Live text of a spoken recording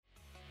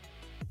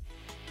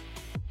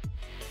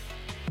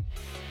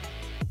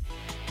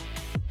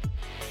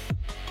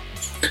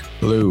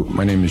Hello,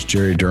 my name is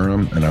Jerry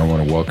Durham, and I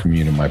want to welcome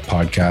you to my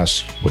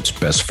podcast, What's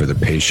Best for the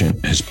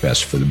Patient is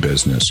Best for the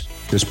Business.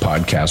 This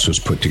podcast was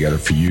put together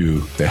for you,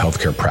 the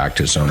healthcare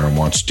practice owner who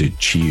wants to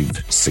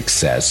achieve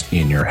success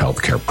in your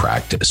healthcare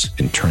practice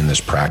and turn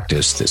this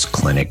practice, this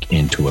clinic,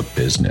 into a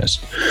business.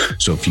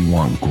 So if you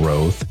want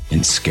growth and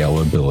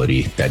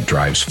scalability that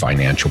drives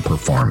financial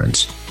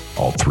performance,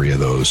 all three of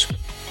those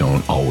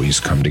don't always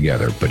come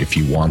together. But if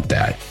you want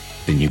that,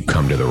 then you've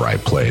come to the right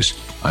place.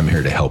 I'm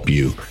here to help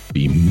you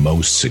be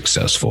most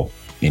successful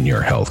in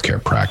your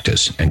healthcare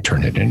practice and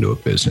turn it into a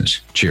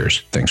business.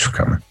 Cheers. Thanks for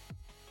coming.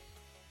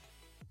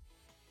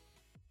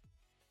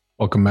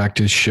 Welcome back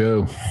to the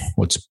show.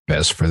 What's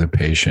best for the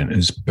patient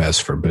is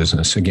best for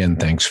business. Again,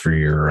 thanks for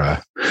your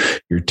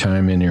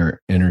time and your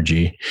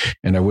energy.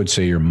 And I would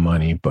say your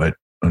money, but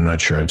I'm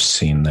not sure I've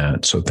seen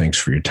that. So thanks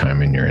for your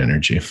time and your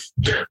energy.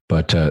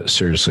 But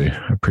seriously,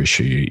 I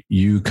appreciate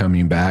you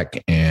coming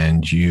back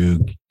and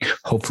you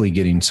hopefully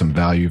getting some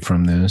value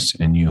from this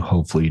and you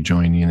hopefully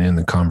joining in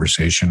the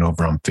conversation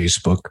over on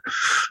Facebook.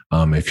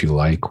 If you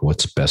like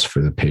What's Best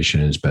for the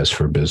Patient is Best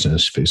for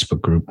Business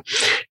Facebook group.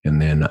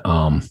 And then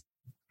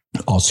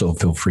also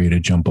feel free to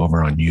jump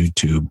over on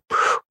YouTube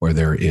where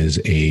there is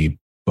a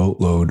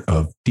boatload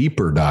of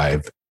deeper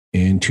dive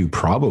into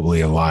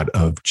probably a lot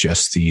of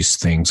just these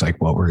things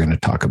like what we're going to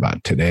talk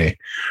about today,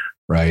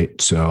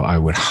 right? So I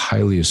would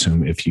highly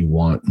assume if you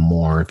want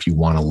more, if you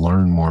want to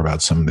learn more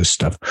about some of this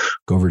stuff,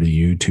 go over to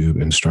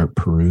YouTube and start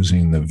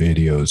perusing the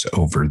videos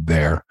over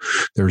there.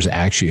 There's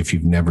actually, if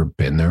you've never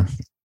been there,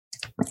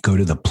 go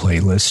to the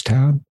playlist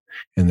tab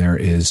and there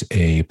is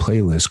a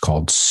playlist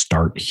called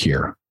Start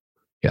Here.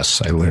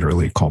 Yes, I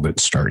literally called it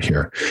Start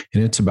Here.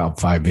 And it's about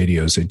 5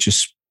 videos. It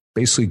just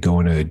basically go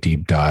into a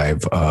deep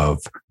dive of,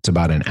 it's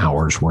about an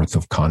hour's worth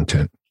of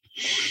content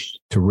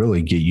to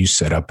really get you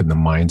set up in the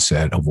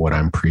mindset of what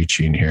I'm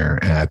preaching here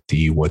at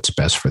the What's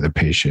Best for the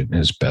Patient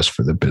is Best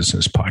for the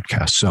Business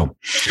podcast. So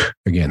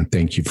again,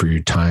 thank you for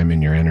your time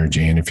and your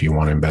energy. And if you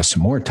want to invest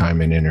some more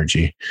time and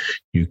energy,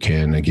 you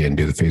can, again,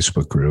 do the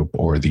Facebook group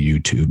or the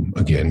YouTube.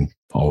 Again,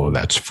 all of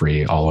that's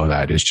free. All of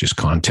that is just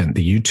content.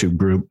 The YouTube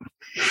group,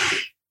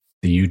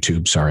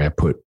 I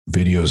put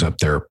videos up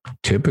there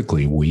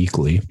typically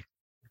weekly.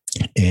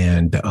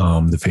 And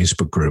the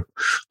Facebook group,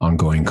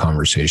 Ongoing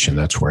Conversation,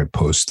 that's where I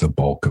post the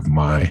bulk of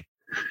my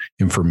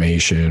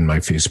information, my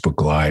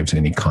Facebook Lives,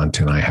 any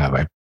content I have,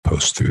 I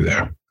post through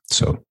there.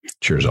 So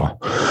cheers all.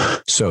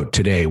 So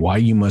today, why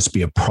you must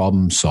be a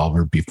problem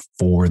solver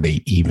before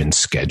they even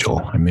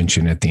schedule. I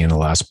mentioned at the end of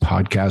the last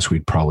podcast,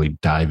 we'd probably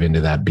dive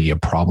into that, be a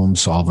problem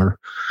solver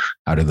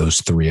out of those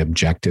 3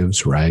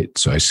 objectives, right?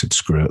 So I said,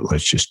 screw it,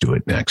 let's just do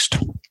it next.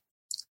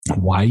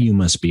 Why you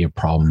must be a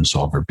problem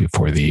solver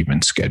before they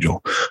even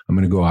schedule. I'm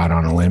going to go out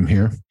on a limb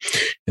here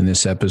in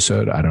this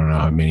episode. I don't know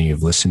how many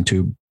you've listened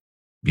to,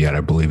 yet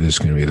I believe this is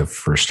going to be the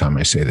first time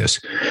I say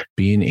this.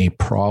 Being a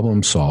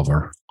problem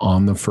solver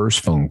on the first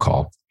phone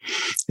call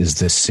is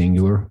the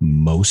singular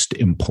most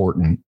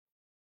important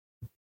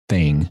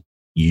thing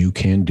you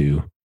can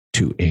do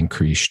to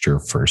increase your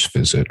first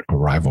visit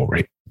arrival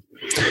rate.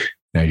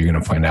 Now you're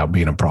going to find out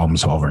being a problem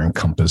solver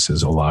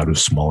encompasses a lot of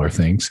smaller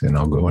things, and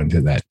I'll go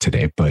into that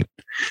today. But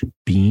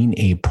being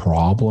a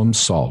problem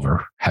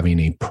solver, having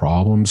a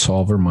problem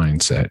solver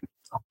mindset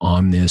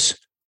on this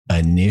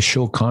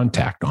initial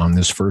contact, on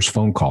this first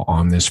phone call,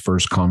 on this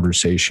first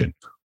conversation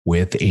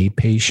with a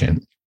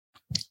patient,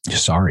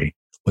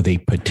 with a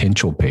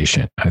potential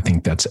patient. I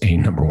think that's a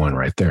number 1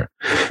 right there.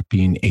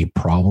 Being a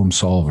problem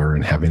solver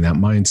and having that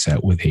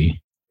mindset with a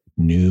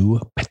new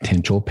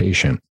potential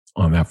patient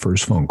on that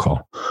first phone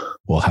call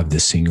will have the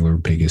singular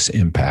biggest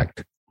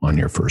impact on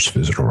your first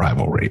visit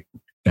arrival rate.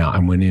 Now, I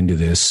went into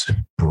this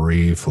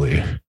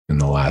briefly in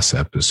the last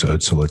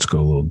episode, so let's go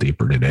a little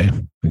deeper today.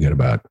 We got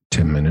about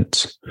 10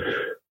 minutes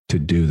to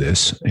do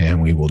this, and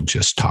we will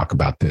just talk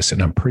about this.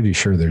 And I'm pretty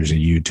sure there's a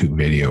YouTube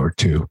video or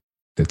 2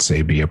 that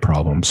say be a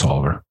problem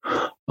solver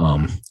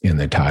in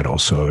the title.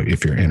 So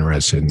if you're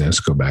interested in this,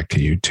 go back to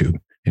YouTube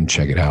and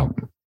check it out.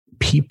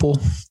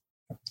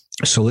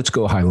 So let's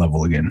go high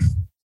level again.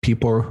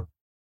 People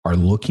are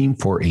looking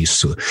for you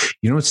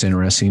know what's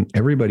interesting?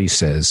 Everybody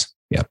says,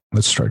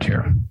 let's start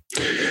here.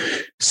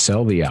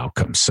 Sell the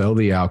outcome, sell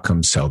the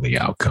outcome, sell the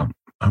outcome.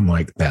 I'm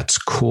like, that's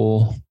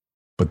cool,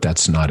 but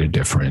that's not a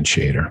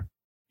differentiator.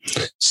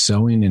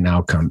 Selling an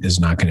outcome is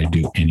not going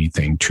to do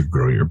anything to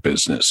grow your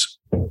business.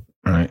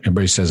 Right?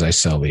 Everybody says I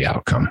sell the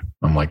outcome.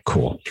 I'm like,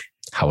 cool.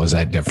 How is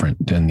that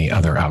different than the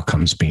other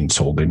outcomes being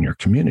sold in your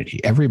community?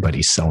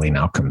 Everybody's selling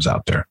outcomes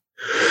out there.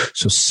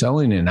 So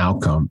selling an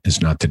outcome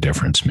is not the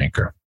difference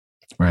maker,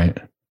 right?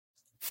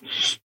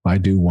 I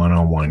do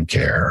one-on-one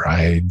care.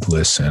 I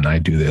listen, I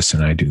do this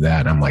and I do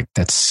that. I'm like,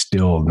 that's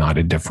still not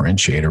a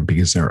differentiator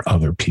because there are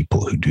other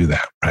people who do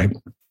that, right?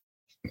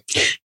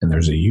 And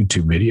there's a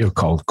YouTube video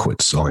called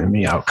Quit Selling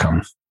the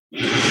Outcome,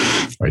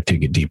 where I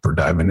take a deeper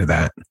dive into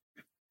that.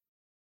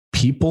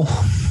 People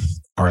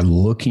are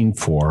looking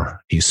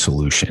for a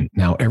solution.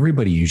 Now,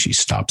 everybody usually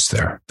stops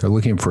there. They're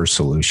looking for a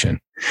solution.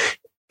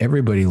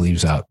 Everybody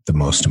leaves out the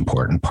most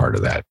important part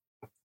of that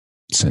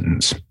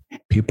sentence.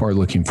 People are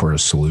looking for a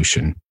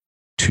solution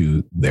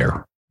to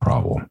their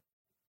problem.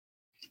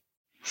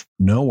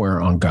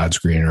 Nowhere on God's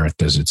green earth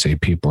does it say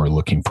people are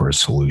looking for a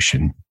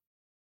solution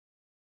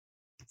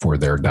for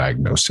their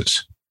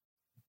diagnosis.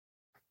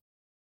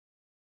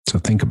 So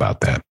think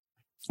about that.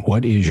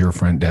 What is your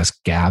front desk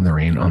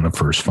gathering on the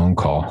first phone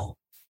call,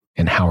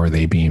 and how are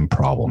they being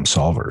problem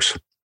solvers,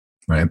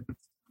 right?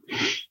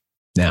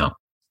 Now,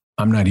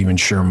 I'm not even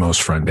sure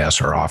most front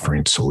desks are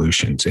offering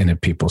solutions. And if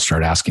people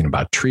start asking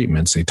about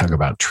treatments, they talk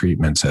about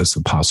treatments as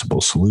the possible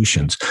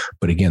solutions.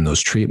 But again,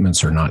 those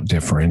treatments are not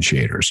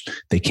differentiators.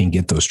 They can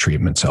get those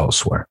treatments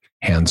elsewhere.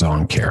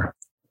 Hands-on care,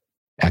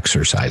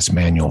 exercise,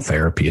 manual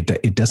therapy.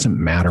 It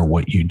doesn't matter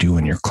what you do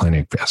in your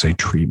clinic as a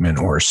treatment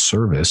or a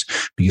service,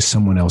 because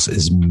someone else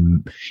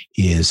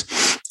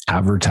is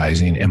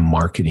advertising and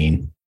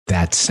marketing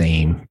that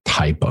same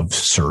type of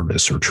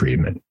service or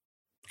treatment.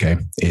 Okay.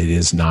 It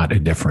is not a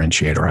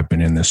differentiator. I've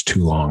been in this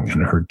too long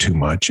and heard too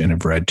much and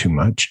have read too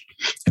much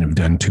and have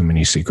done too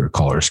many secret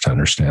callers to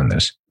understand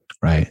this,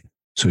 right?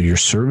 So your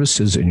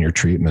services and your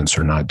treatments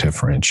are not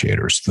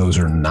differentiators. Those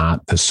are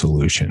not the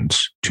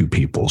solutions to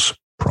people's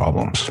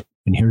problems.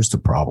 And here's the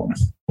problem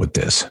with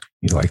this.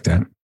 You like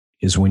that?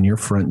 Is when your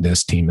front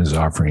desk team is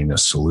offering a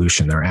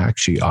solution, they're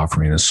actually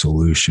offering a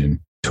solution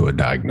to a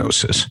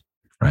diagnosis.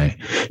 Right?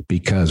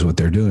 Because what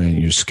they're doing,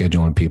 you're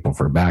scheduling people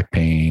for back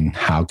pain.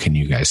 How can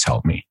you guys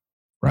help me?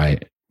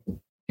 Right?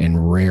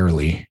 And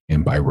rarely,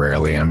 and by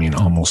rarely, I mean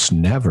almost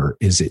never,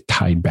 is it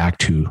tied back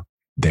to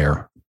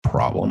their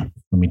problem.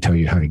 Let me tell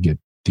you how to get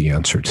the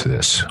answer to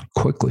this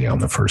quickly on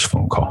the first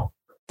phone call.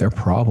 Their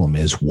problem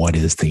is what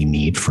is they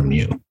need from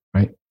you,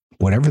 right?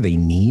 Whatever they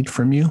need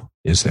from you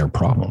is their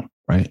problem,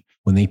 right?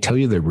 When they tell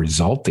you the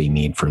result they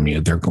need from you,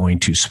 they're going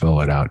to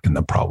spell it out in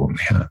the problem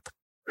they have.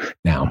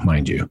 Now,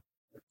 mind you,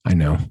 I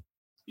know,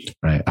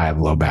 right? I have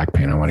low back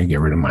pain. I want to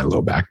get rid of my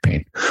low back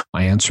pain.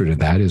 My answer to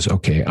that is,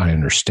 okay, I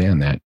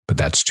understand that, but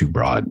that's too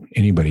broad.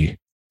 Anybody,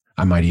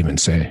 I might even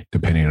say,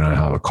 depending on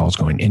how the call's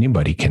going,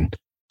 anybody can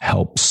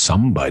help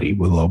somebody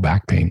with low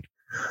back pain.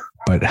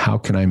 But how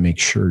can I make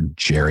sure,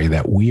 Jerry,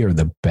 that we are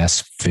the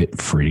best fit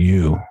for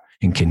you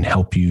and can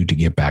help you to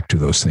get back to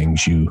those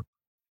things you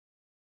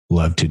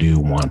love to do,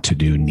 want to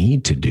do,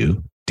 need to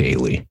do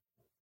daily,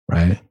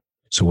 right?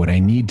 So what I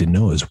need to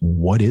know is,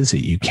 what is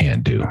it you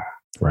can't do?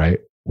 Right?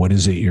 What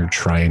is it you're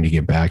trying to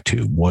get back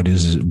to? What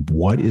is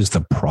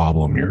the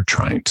problem you're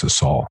trying to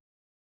solve?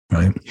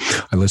 Right?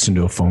 I listened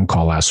to a phone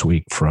call last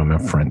week from a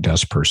front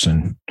desk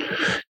person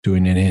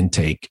doing an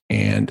intake,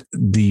 and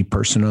the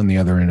person on the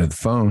other end of the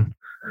phone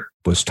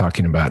was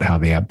talking about how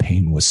they have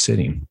pain with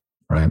sitting,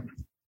 right?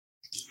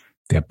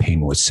 They have pain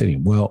with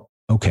sitting. Well,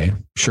 okay,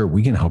 sure,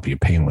 we can help you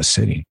pain with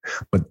sitting,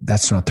 but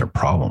that's not their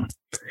problem.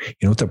 You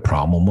know what the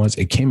problem was?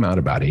 It came out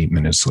about 8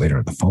 minutes later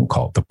in the phone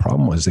call. The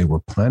problem was they were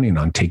planning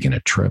on taking a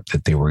trip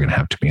that they were going to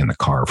have to be in the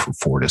car for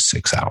 4 to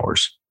 6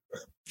 hours.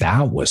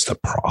 That was the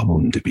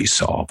problem to be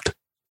solved.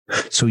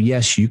 So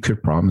yes, you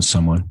could promise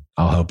someone,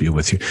 I'll help you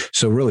with you.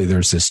 So really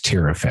there's this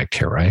tier effect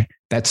here, right?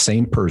 That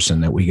same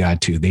person that we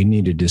got to, they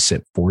needed to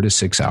sit 4 to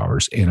 6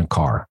 hours in a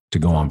car to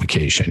go on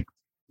vacation.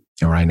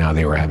 And right now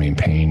they were having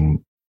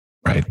pain,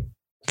 right?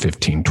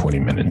 15, 20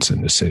 minutes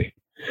in the city.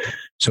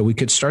 So we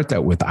could start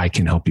that with, I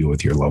can help you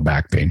with your low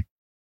back pain.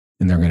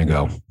 And they're going to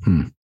go,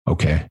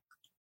 okay,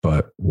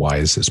 but why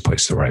is this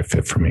place the right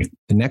fit for me?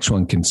 The next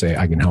one can say,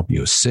 I can help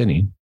you with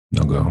sitting.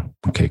 They'll go,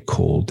 okay,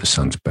 cool. This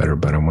sounds better,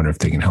 but I wonder if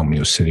they can help me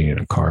with sitting in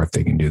a car, if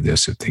they can do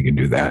this, if they can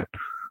do that.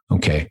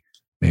 Okay,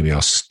 maybe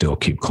I'll still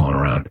keep calling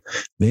around.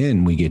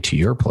 Then we get to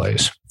your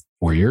place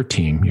where your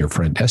team, your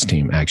front desk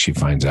team actually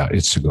finds out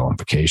it's to go on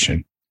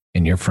vacation.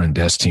 And your front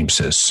desk team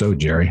says, so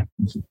Jerry,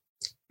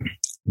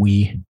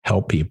 we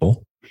help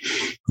people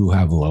who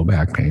have low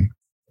back pain,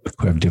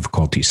 who have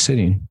difficulty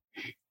sitting,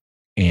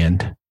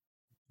 and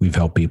we've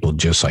helped people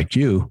just like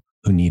you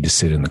who need to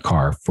sit in the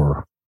car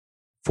for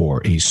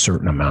a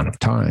certain amount of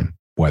time,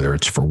 whether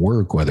it's for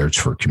work, whether it's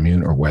for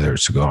commute, or whether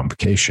it's to go on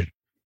vacation,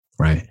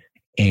 right?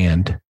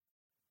 And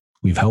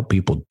we've helped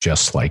people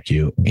just like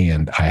you,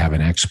 and I have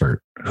an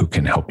expert who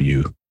can help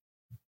you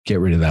get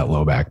rid of that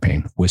low back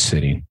pain with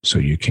sitting so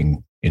you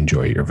can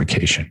enjoy your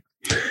vacation.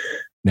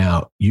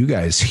 Now, you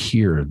guys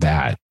hear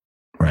that,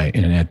 right?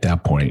 And at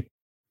that point,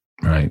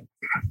 right,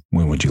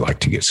 when would you like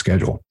to get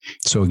scheduled?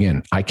 So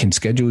again, I can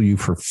schedule you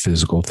for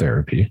physical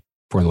therapy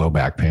for low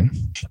back pain.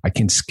 I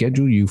can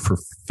schedule you for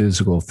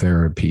physical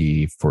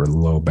therapy for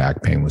low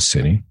back pain with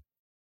sitting,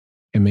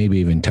 and maybe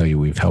even tell you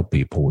we've helped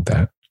people with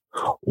that.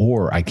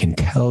 Or I can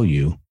tell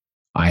you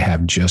I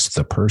have just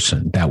the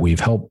person that we've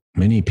helped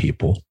many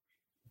people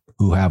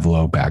who have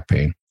low back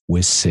pain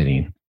with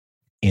sitting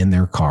in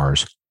their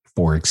cars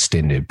for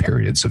extended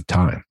periods of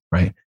time,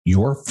 right?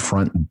 Your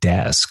front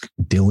desk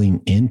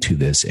dealing into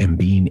this and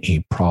being a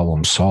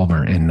problem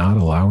solver and not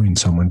allowing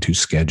someone to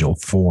schedule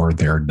for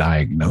their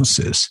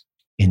diagnosis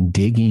and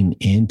digging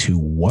into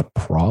what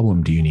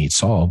problem do you need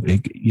solved.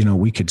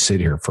 We could sit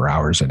here for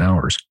hours and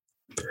hours.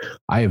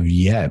 I've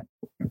yet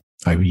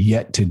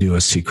to do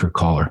a secret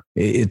caller.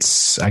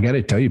 I got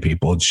to tell you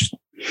people,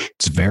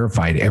 it's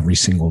verified every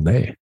single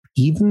day.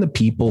 Even the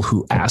people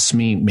who ask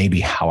me maybe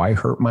how I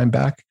hurt my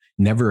back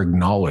never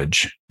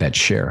acknowledge that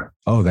share.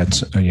 Oh,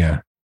 that's,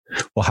 yeah.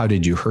 Well, how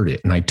did you hurt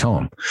it? And I tell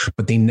them,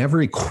 but they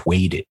never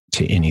equate it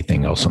to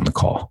anything else on the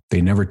call.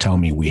 They never tell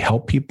me we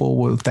help people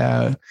with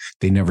that.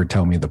 They never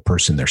tell me the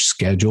person they're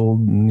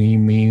scheduling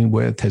me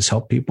with has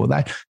helped people with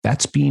that.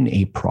 That's being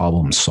a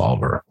problem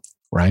solver,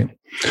 right?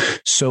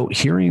 So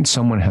hearing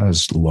someone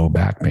has low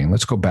back pain,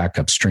 let's go back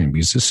upstream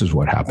because this is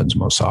what happens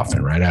most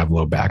often, right? I have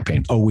low back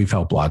pain. Oh, we've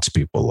helped lots of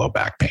people with low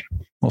back pain.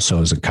 Well, so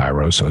is the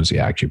chiro, so is the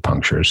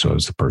acupuncturist, so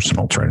is the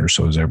personal trainer,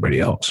 so is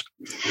everybody else,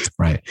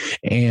 right?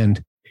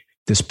 And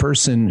this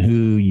person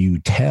who you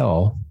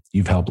tell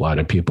you've helped a lot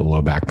of people with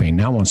low back pain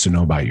now wants to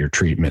know about your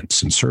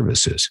treatments and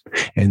services.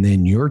 And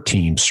then your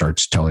team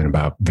starts telling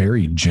about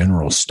very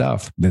general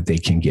stuff that they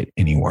can get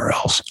anywhere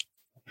else.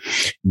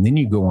 And then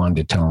you go on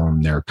to tell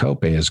them their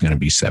copay is going to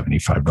be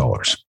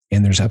 $75.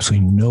 And there's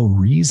absolutely no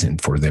reason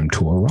for them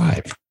to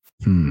arrive.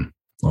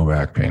 Low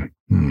back pain.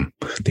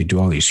 They do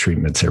all these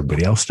treatments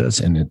everybody else does,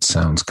 and it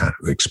sounds kind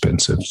of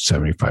expensive,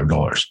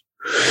 $75.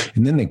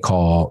 And then they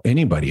call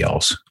anybody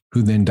else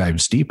who then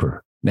dives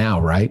deeper. Now,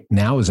 right?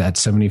 Now, is that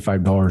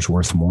 $75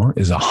 worth more?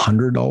 Is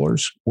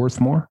 $100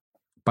 worth more?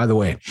 By the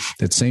way,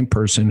 that same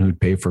person who'd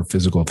pay for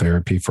physical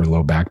therapy for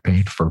low back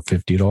pain for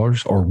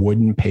 $50 or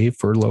wouldn't pay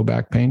for low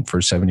back pain for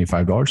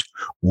 $75,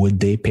 would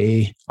they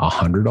pay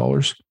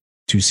 $100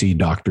 to see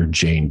Dr.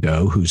 Jane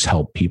Doe, who's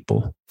helped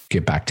people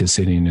get back to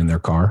sitting in their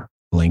car,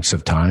 lengths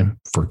of time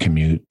for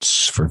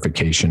commutes, for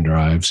vacation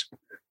drives,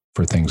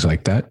 for things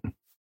like that?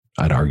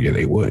 I'd argue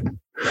they would.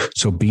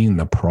 So being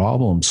the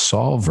problem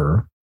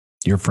solver,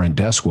 your front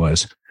desk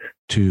was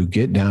to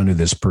get down to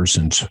this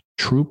person's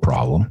true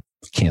problem.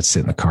 Can't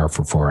sit in the car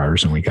for 4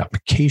 hours and we got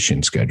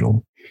vacation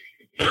scheduled.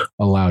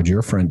 Allowed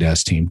your front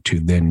desk team to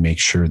then make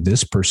sure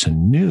this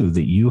person knew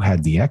that you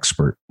had the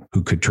expert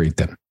who could treat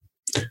them.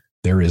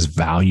 There is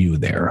value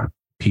there.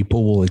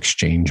 People will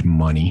exchange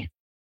money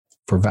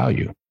for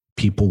value.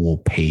 People will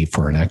pay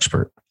for an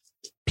expert.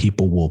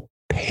 People will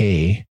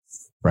pay,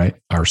 right?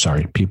 Or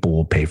sorry, people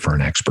will pay for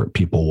an expert.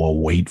 People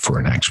will wait for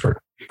an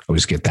expert. I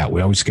always get that.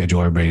 We always schedule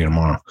everybody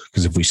tomorrow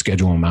because if we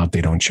schedule them out, they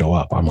don't show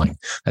up. I'm like,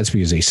 that's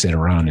because they sit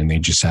around and they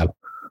just have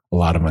a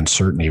lot of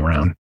uncertainty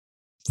around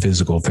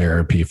physical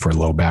therapy for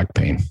low back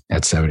pain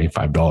at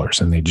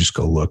 $75. And they just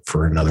go look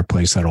for another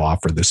place that'll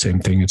offer the same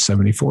thing at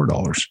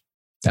 $74.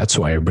 That's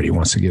why everybody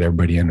wants to get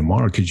everybody in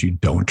tomorrow, because you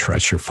don't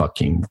trust your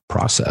fucking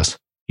process.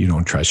 You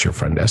don't trust your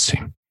front desk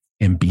team.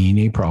 And being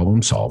a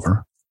problem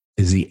solver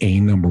is the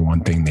number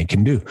one thing they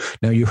can do.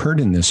 Now, you heard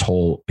in this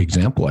whole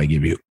example I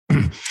give you,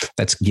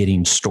 that's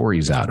getting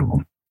stories out of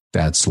them.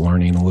 That's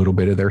learning a little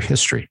bit of their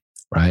history,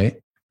 right?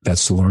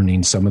 That's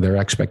learning some of their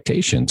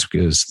expectations,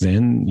 because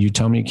then you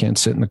tell me you can't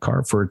sit in the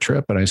car for a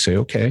trip. And I say,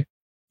 okay,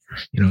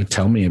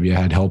 tell me, have you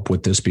had help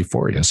with this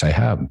before? Yes, I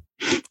have.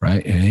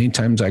 Right. And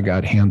anytime I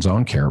got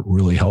hands-on care, it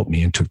really helped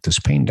me and took this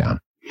pain down.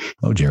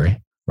 Oh,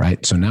 Jerry.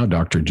 Right. So now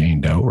Dr.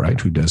 Jane Doe, right,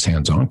 who does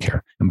hands-on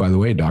care. And by the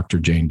way, Dr.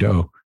 Jane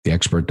Doe, the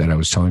expert that I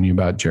was telling you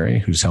about, Jerry,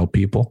 who's helped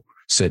people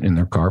sit in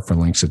their car for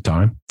lengths of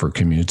time for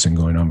commutes and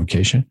going on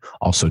vacation,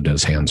 also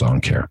does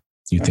hands-on care.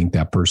 You think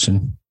that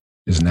person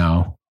is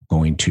now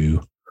going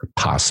to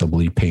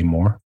possibly pay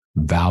more,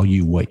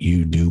 value what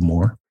you do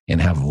more,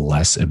 and have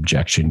less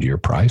objection to your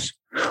price?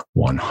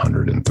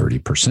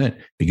 130%.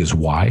 Because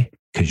why?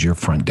 Because your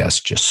front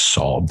desk just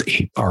solved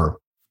or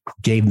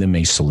gave them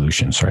a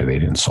solution. Sorry, they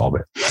didn't solve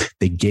it.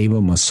 They gave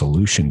them a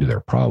solution to their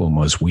problem.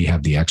 Was, we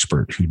have the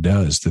expert who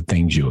does the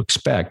things you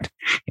expect,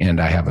 and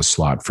I have a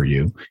slot for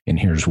you. And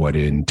here's what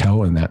it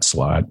entails in that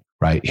slot,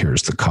 right?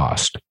 Here's the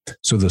cost.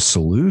 So the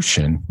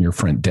solution your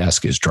front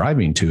desk is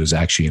driving to is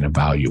actually an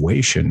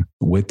evaluation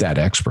with that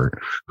expert,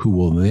 who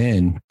will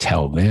then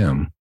tell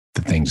them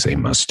the things they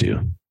must do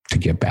to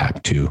get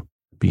back to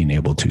being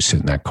able to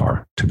sit in that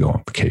car to go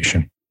on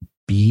vacation.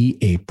 Be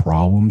a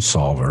problem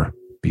solver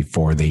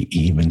before they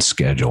even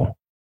schedule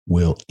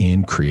will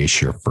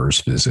increase your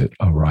first visit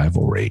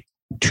arrival rate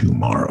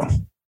tomorrow.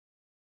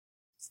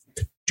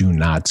 Do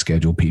not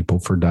schedule people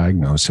for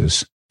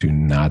diagnosis. Do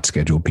not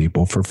schedule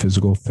people for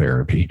physical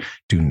therapy.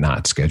 Do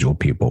not schedule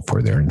people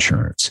for their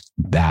insurance.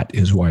 That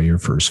is why your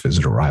first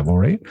visit arrival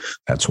rate,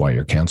 that's why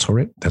your cancel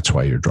rate, that's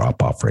why your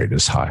drop-off rate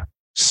is high.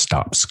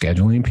 Stop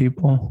scheduling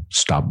people.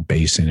 Stop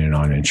basing it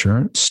on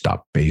insurance.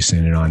 Stop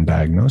basing it on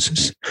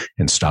diagnosis,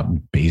 and stop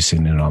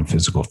basing it on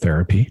physical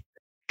therapy.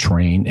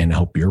 Train and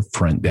help your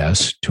front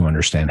desk to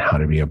understand how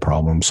to be a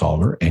problem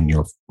solver, and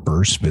your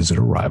first visit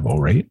arrival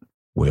rate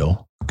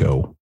will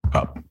go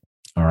up.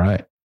 All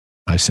right.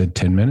 I said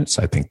 10 minutes.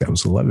 I think that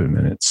was 11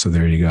 minutes. So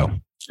there you go.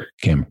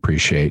 Again,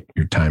 appreciate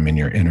your time and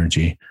your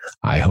energy.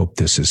 I hope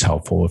this is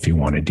helpful. If you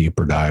want a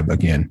deeper dive,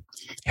 again,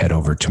 head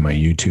over to my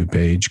YouTube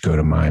page, go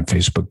to my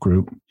Facebook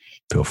group.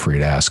 Feel free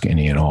to ask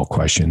any and all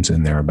questions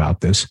in there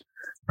about this,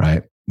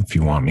 right? If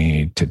you want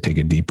me to take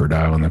a deeper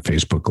dive on the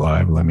Facebook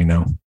Live, let me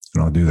know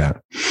and I'll do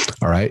that.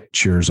 All right.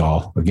 Cheers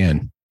all.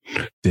 Again,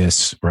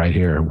 this right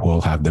here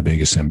will have the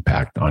biggest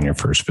impact on your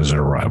first visit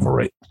arrival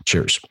rate.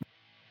 Cheers.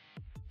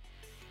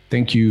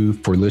 Thank you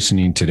for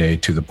listening today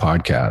to the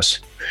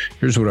podcast.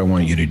 Here's what I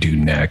want you to do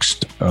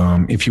next.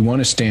 If you want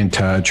to stay in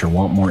touch or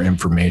want more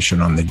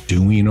information on the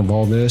doing of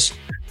all this,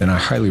 then I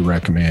highly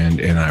recommend,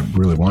 and I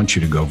really want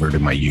you to go over to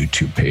my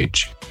YouTube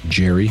page,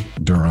 Jerry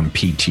Durham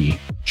PT,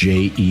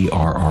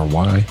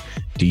 JerryDurham.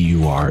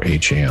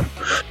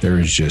 There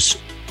is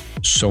just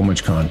so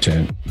much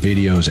content,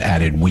 videos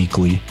added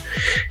weekly,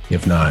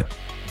 if not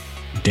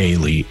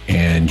daily,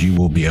 and you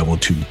will be able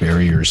to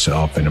bury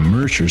yourself and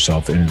immerse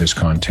yourself into this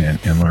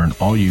content and learn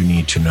all you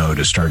need to know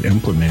to start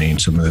implementing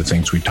some of the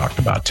things we talked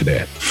about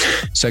today.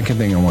 Second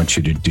thing I want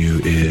you to do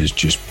is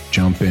just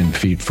jump in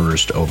feet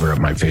first over at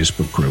my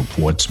Facebook group.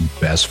 What's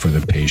best for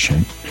the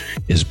patient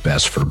is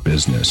best for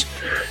business.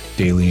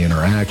 Daily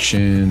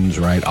interactions,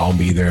 right? I'll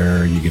be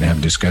there. You can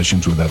have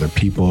discussions with other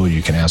people.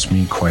 You can ask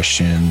me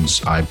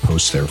questions. I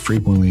post there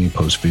frequently,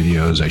 post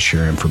videos. I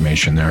share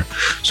information there.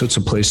 So it's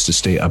a place to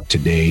stay up to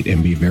date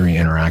and be very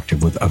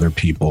interactive with other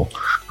people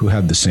who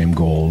have the same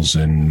goals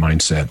and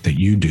mindset that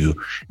you do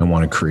and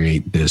want to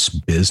create this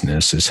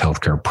business, this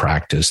healthcare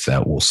practice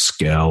that will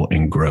scale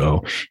and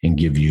grow and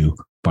give you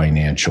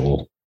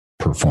financial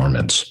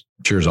performance.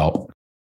 Cheers, all.